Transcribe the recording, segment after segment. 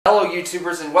Hello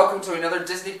YouTubers and welcome to another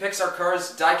Disney Pixar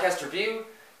Cars diecast review.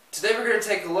 Today we're going to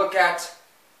take a look at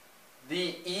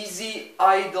the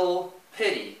Easyidle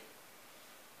Pitty.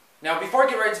 Now before I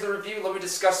get right into the review, let me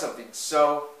discuss something.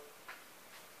 So,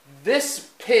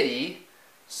 this Pitty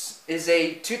is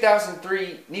a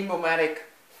 2003 Nemomatic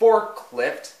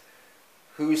Forklift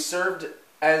who served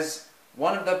as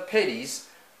one of the Pitties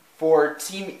for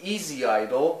Team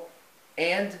Easyidle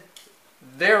and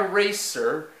their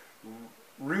racer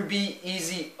Ruby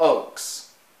Easy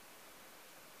Oaks.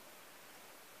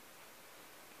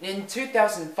 In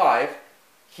 2005,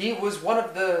 he was one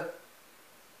of the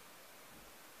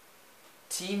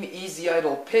Team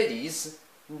Easyidle Pitties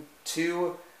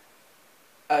to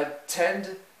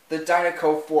attend the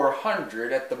Diecasts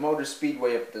 400 at the Motor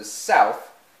Speedway of the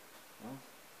South.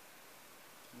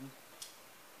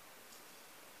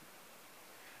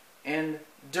 And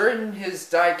during his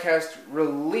diecast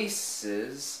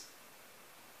releases,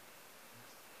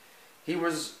 he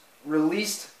was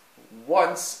released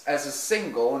once as a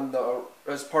single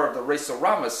as part of the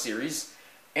Racerama series,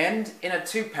 and in a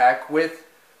 2-pack with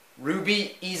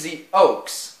Ruby Easy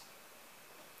Oaks.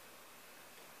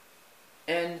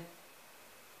 And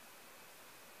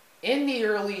in the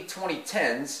early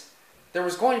 2010s, there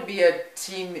was going to be a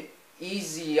Team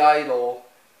Easyidle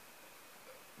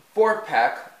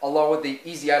 4-pack along with the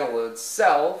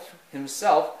Easyidle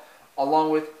himself, along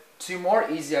with 2 more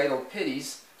Easyidle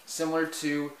Pitties, similar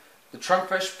to the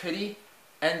Trunkfish Pitty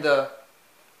and the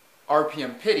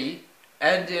RPM Pitty,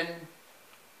 and in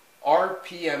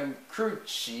RPM Crew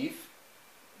Chief,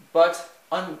 but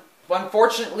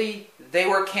unfortunately they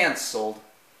were cancelled.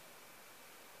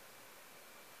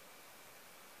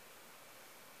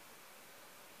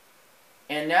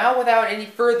 And now, without any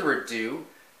further ado,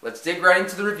 let's dig right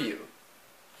into the review.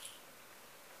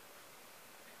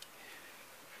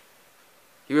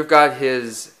 Here we've got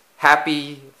his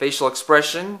happy facial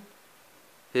expression,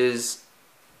 his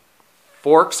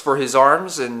forks for his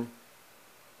arms, and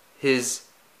his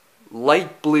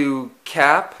light blue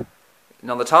cap. And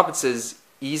on the top it says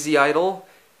Easyidle,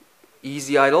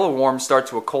 Easyidle, a warm start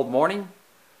to a cold morning.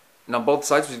 And on both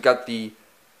sides we've got the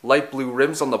light blue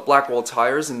rims on the Blackwell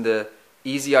tires and the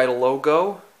Easyidle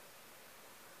logo.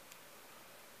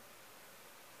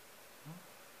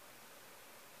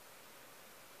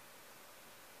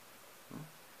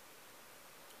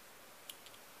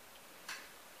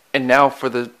 And now for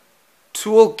the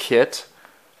toolkit,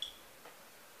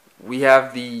 we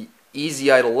have the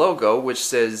Easyidle logo, which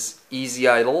says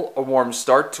Easyidle, a warm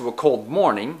start to a cold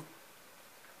morning.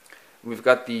 We've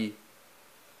got the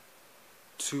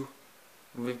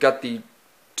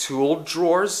tool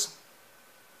drawers,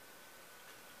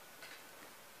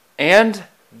 and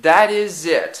that is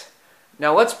it.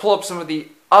 Now let's pull up some of the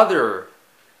other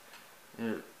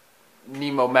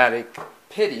Nemomatic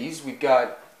Pitties. We've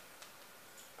got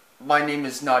My Name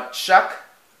Is Not Chuck,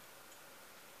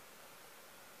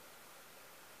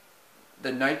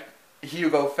 the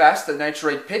Hugo Fast, the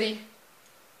Nitrate Pitty,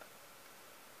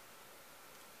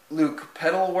 Luke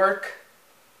Pedalwork,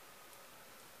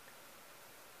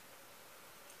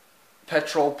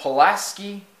 Petrol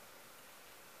Pulaski,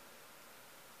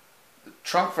 the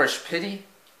Trunkfish Pitty,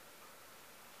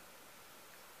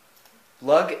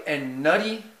 Lug and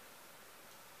Nutty,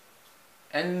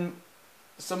 and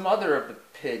some other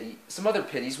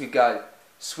pitties. We've got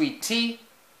Sweet Tea,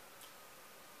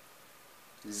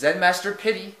 Zen Master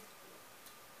Pitty,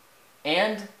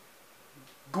 and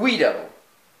Guido.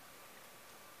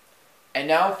 And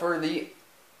now for the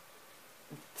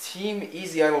Team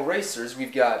Easyidle racers,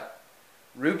 we've got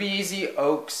Ruby Easy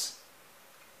Oaks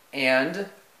and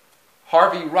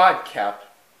Harvey Rodcap.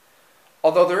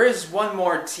 Although there is one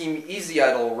more Team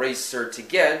Easyidle racer to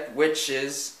get, which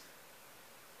is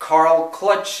Carl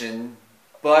Clutchin,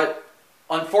 but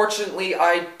unfortunately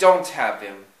I don't have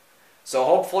him. So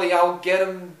hopefully I'll get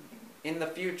him in the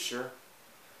future.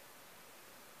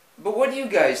 But what do you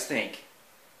guys think?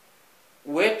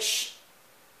 Which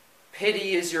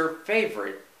Pitty is your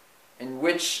favorite? And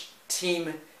which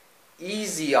Team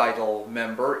Easyidle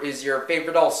member is your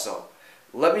favorite also?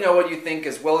 Let me know what you think,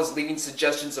 as well as leaving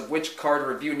suggestions of which car to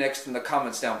review next in the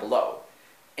comments down below.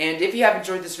 And if you have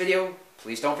enjoyed this video,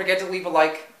 please don't forget to leave a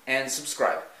like and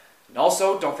subscribe. And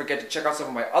also, don't forget to check out some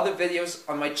of my other videos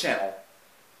on my channel.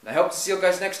 And I hope to see you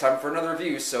guys next time for another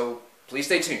review, so please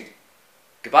stay tuned.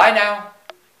 Goodbye now!